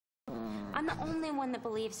I'm the only one that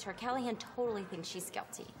believes her. Callahan totally thinks she's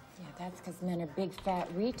guilty. Yeah, that's because men are big fat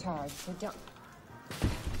retards, so don't...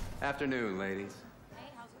 Afternoon, ladies.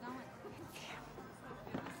 Hey, how's it going?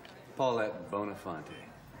 Paulette Bonafante.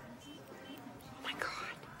 Oh, my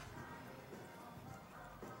God.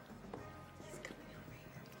 He's coming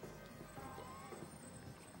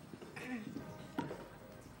over here.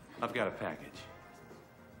 I've got a package.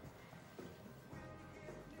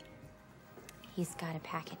 He's got a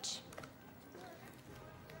package.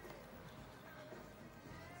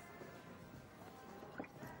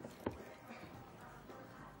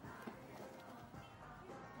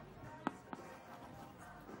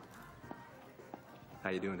 How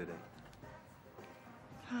you doing today?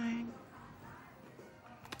 Fine.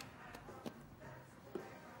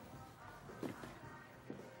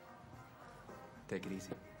 Take it easy.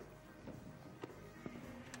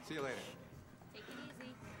 See you later. Take it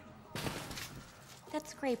easy.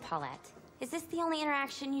 That's great, Paulette. Is this the only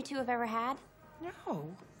interaction you two have ever had?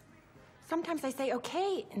 No. Sometimes I say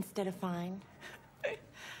okay instead of fine.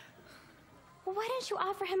 Well, why don't you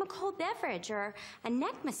offer him a cold beverage or a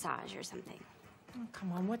neck massage or something? Oh,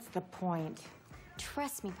 come on, what's the point?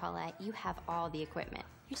 Trust me, Paulette, you have all the equipment.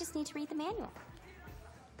 You just need to read the manual.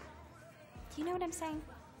 Do you know what I'm saying?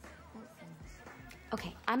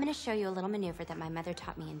 Okay, I'm gonna show you a little maneuver that my mother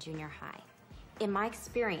taught me in junior high. In my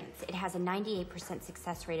experience, it has a 98%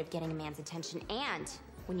 success rate of getting a man's attention, and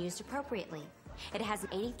when used appropriately, it has an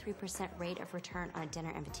 83% rate of return on a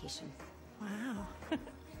dinner invitation. Wow.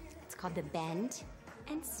 It's called the bend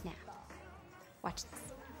and snap. Watch this.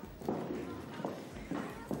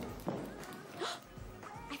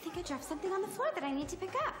 I think I dropped something on the floor that I need to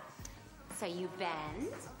pick up. So you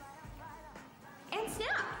bend and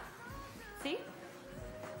snap. See?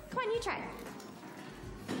 Come on, you try.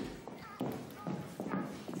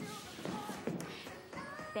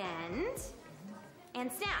 Bend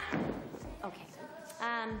and snap. Okay.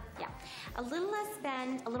 Yeah. A little less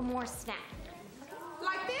bend, a little more snap.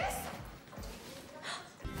 Like this?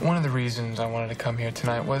 One of the reasons I wanted to come here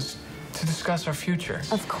tonight was to discuss our future.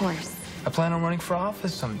 Of course. I plan on running for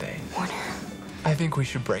office someday. Warner. I think we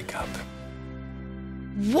should break up.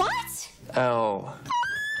 What? Elle.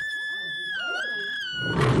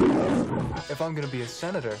 If I'm gonna be a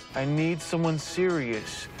senator, I need someone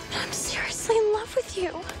serious. I'm seriously in love with you.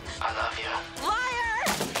 I love you. Liar!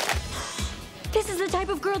 This is the type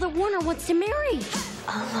of girl that Warner wants to marry.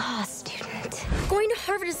 A law student. Going to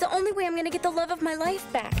Harvard is the only way I'm gonna get the love of my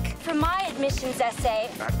life back. For my admissions essay,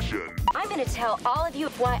 Action. I'm gonna tell all of you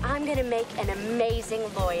why I'm gonna make an amazing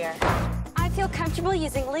lawyer. I feel comfortable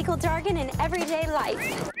using legal jargon in everyday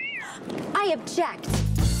life. I object.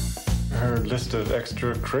 Her list of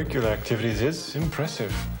extracurricular activities is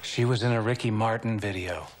impressive. She was in a Ricky Martin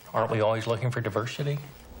video. Aren't we always looking for diversity?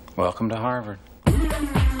 Welcome to Harvard.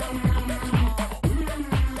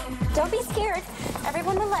 Don't be scared.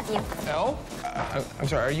 Everyone will love you. Elle? I'm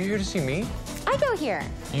sorry, are you here to see me? I go here.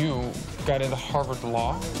 You got into Harvard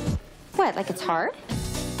Law? What, like it's hard?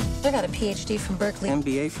 I got a PhD from Berkeley.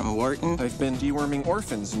 MBA from Wharton. I've been deworming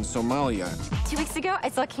orphans in Somalia. 2 weeks ago, I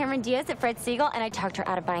saw Cameron Diaz at Fred Siegel, and I talked her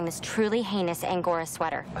out of buying this truly heinous Angora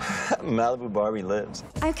sweater. Malibu Barbie lives.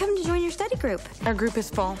 I've come to join your study group. Our group is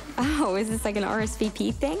full. Oh, is this like an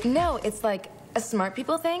RSVP thing? No, it's like a smart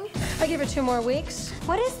people thing. I give her 2 more weeks.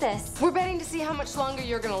 What is this? We're betting to see how much longer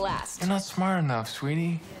you're gonna last. You're not smart enough,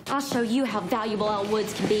 sweetie. I'll show you how valuable Elle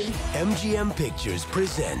Woods can be. MGM Pictures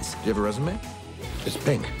presents. Do you have a resume? It's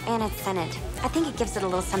pink. And it's scented. I think it gives it a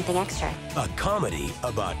little something extra. A comedy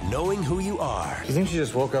about knowing who you are Do you think she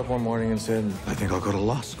just woke up one morning and said, I think I'll go to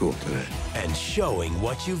law school today? and showing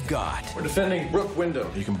what you've got. We're defending Brooke Window.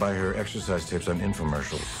 You can buy her exercise tapes on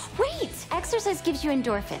infomercials. Wait! Exercise gives you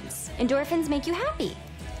endorphins. Endorphins make you happy.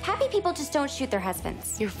 Happy people just don't shoot their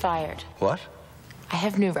husbands. You're fired. What? I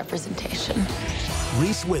have new representation.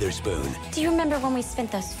 Reese Witherspoon. Do you remember when we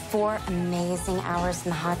spent those 4 amazing hours in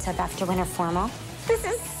the hot tub after winter formal? This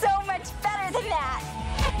is so much better than that!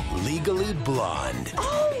 Legally Blonde.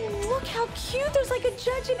 Oh, look how cute. There's like a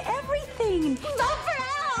judge and everything. Love for